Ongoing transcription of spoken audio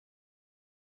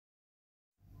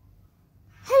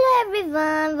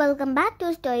everyone, welcome back to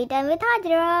Storytime with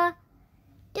Hadra.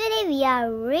 Today we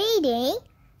are reading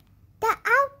The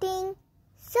Outing.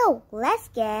 So let's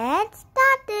get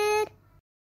started.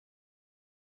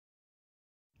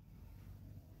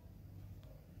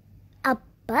 A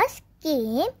bus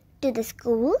came to the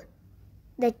school.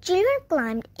 The children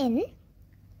climbed in.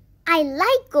 I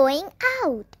like going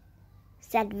out,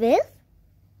 said Biff.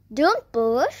 Don't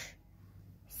push,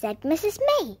 said Mrs.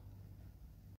 May.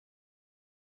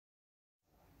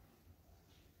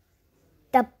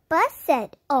 The bus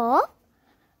set off.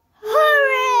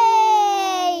 Hooray!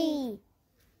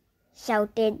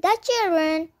 Shouted the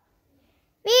children.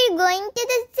 We're going to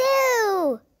the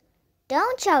zoo.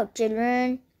 Don't shout,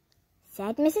 children,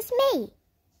 said Mrs. May.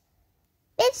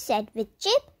 Biff said with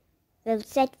Chip, Will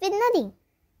said with Nadim.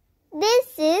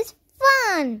 This is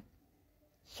fun,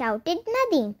 shouted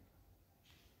Nadim.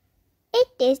 It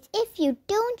is if you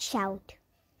don't shout,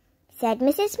 said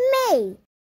Mrs. May.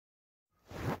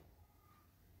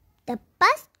 The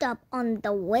bus stopped on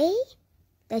the way.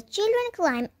 The children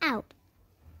climbed out.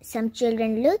 Some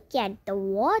children looked at the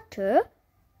water.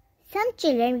 Some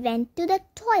children went to the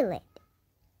toilet.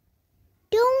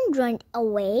 Don't run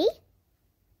away,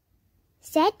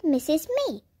 said Mrs.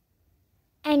 May,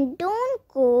 and don't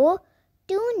go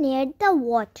too near the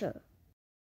water.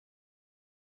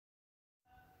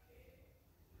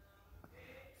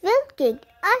 Will kicked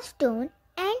a stone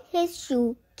and his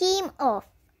shoe came off.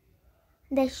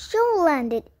 The shoe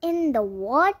landed in the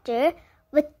water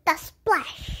with a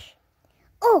splash.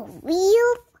 Oh,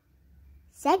 Will,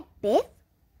 said Biff.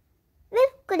 Will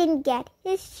couldn't get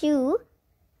his shoe.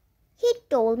 He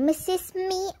told Mrs.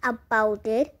 May about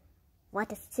it.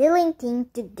 What a silly thing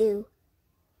to do.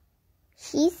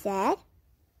 She said,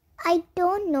 I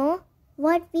don't know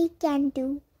what we can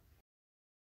do.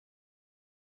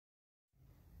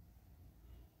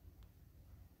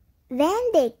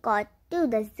 When they got to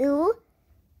the zoo,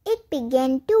 it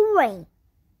began to rain.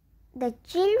 The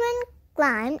children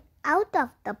climbed out of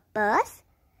the bus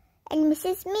and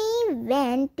Mrs. May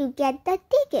went to get the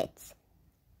tickets.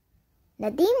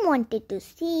 Nadim wanted to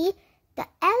see the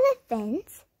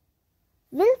elephants.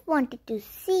 Will wanted to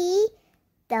see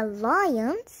the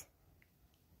lions.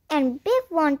 And Biff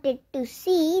wanted to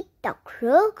see the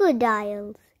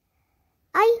crocodiles.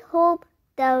 I hope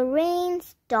the rain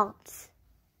stops,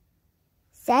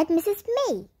 said Mrs.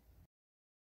 May.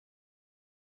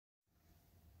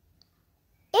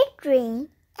 It rained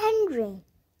and rained.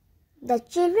 The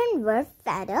children were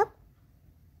fed up.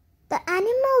 The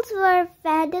animals were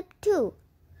fed up too.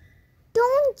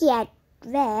 Don't get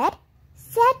wet,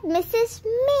 said Mrs.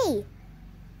 May.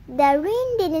 The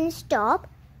rain didn't stop,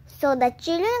 so the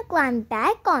children climbed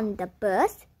back on the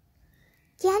bus.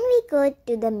 Can we go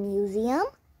to the museum?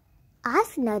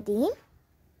 Asked Nadim.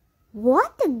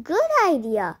 What a good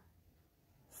idea,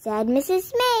 said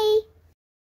Mrs. May.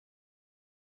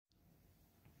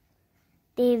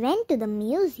 They went to the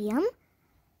museum.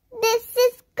 This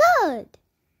is good,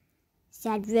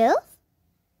 said Will.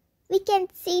 We can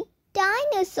see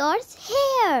dinosaurs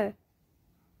here.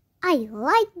 I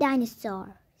like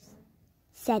dinosaurs,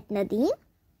 said Nadim.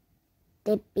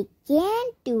 They began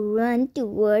to run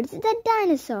towards the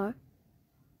dinosaur.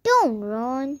 Don't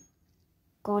run,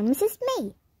 called Mrs.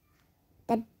 May.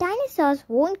 The dinosaurs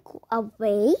won't go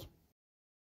away.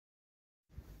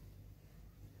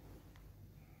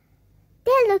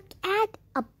 They looked at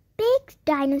a big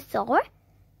dinosaur.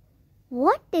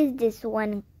 What is this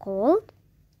one called?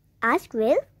 Asked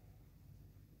Will.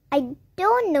 I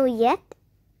don't know yet,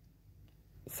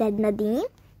 said Nadim.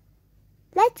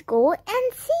 Let's go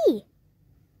and see.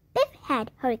 Biff had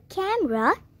her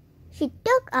camera. She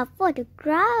took a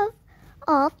photograph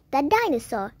of the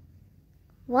dinosaur.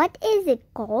 What is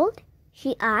it called?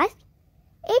 She asked.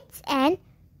 It's an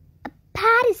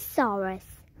Apatosaurus,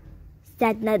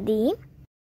 said Nadim.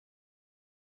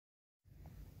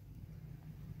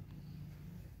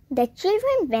 The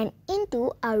children went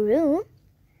into a room.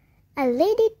 A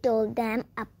lady told them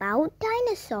about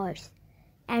dinosaurs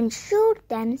and showed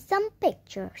them some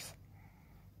pictures.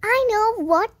 I know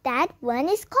what that one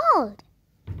is called,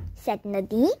 said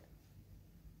Nadim.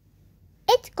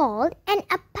 It's called an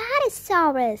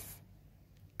Apatosaurus.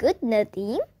 Good,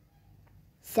 Nadim,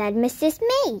 said Mrs.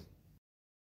 May.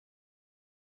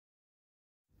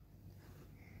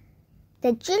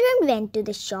 The children went to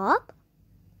the shop.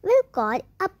 Will got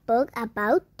a book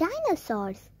about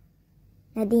dinosaurs.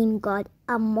 Nadim got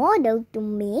a model to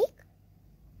make.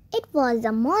 It was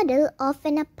a model of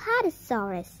an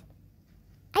Apatosaurus.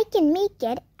 I can make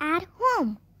it at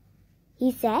home,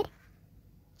 he said.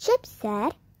 Chip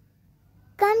said,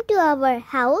 Come to our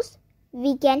house.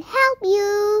 We can help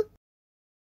you.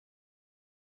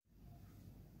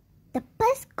 the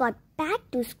bus got back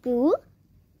to school,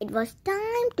 it was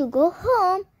time to go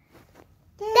home.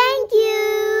 "Thank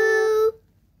you,"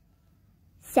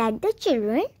 said the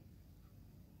children.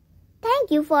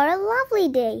 "Thank you for a lovely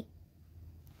day."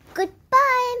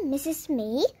 "Goodbye, Mrs.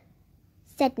 May,"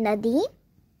 said Nadeem.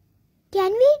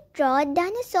 "Can we draw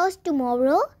dinosaurs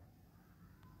tomorrow?"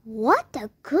 "What a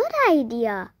good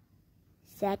idea,"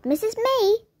 said Mrs. May.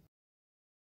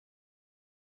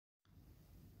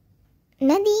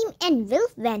 Nadeem and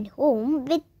Wilf went home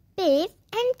with Biff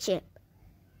and Chip.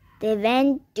 They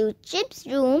went to Chip's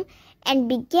room and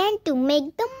began to make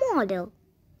the model.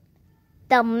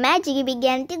 The magic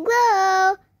began to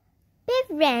glow. Biff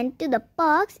ran to the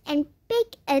box and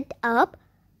picked it up.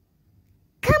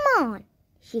 "Come on,"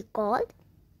 she called.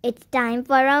 "It's time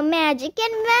for a magic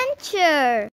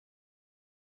adventure."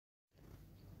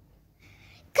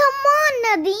 "Come on,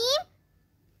 Nadeem,"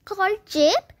 called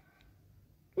Chip.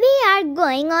 "We are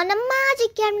going on a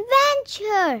magic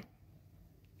adventure.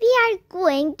 We are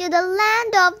going to the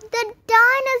land of the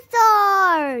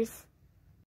dinosaurs."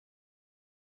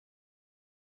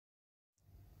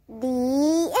 The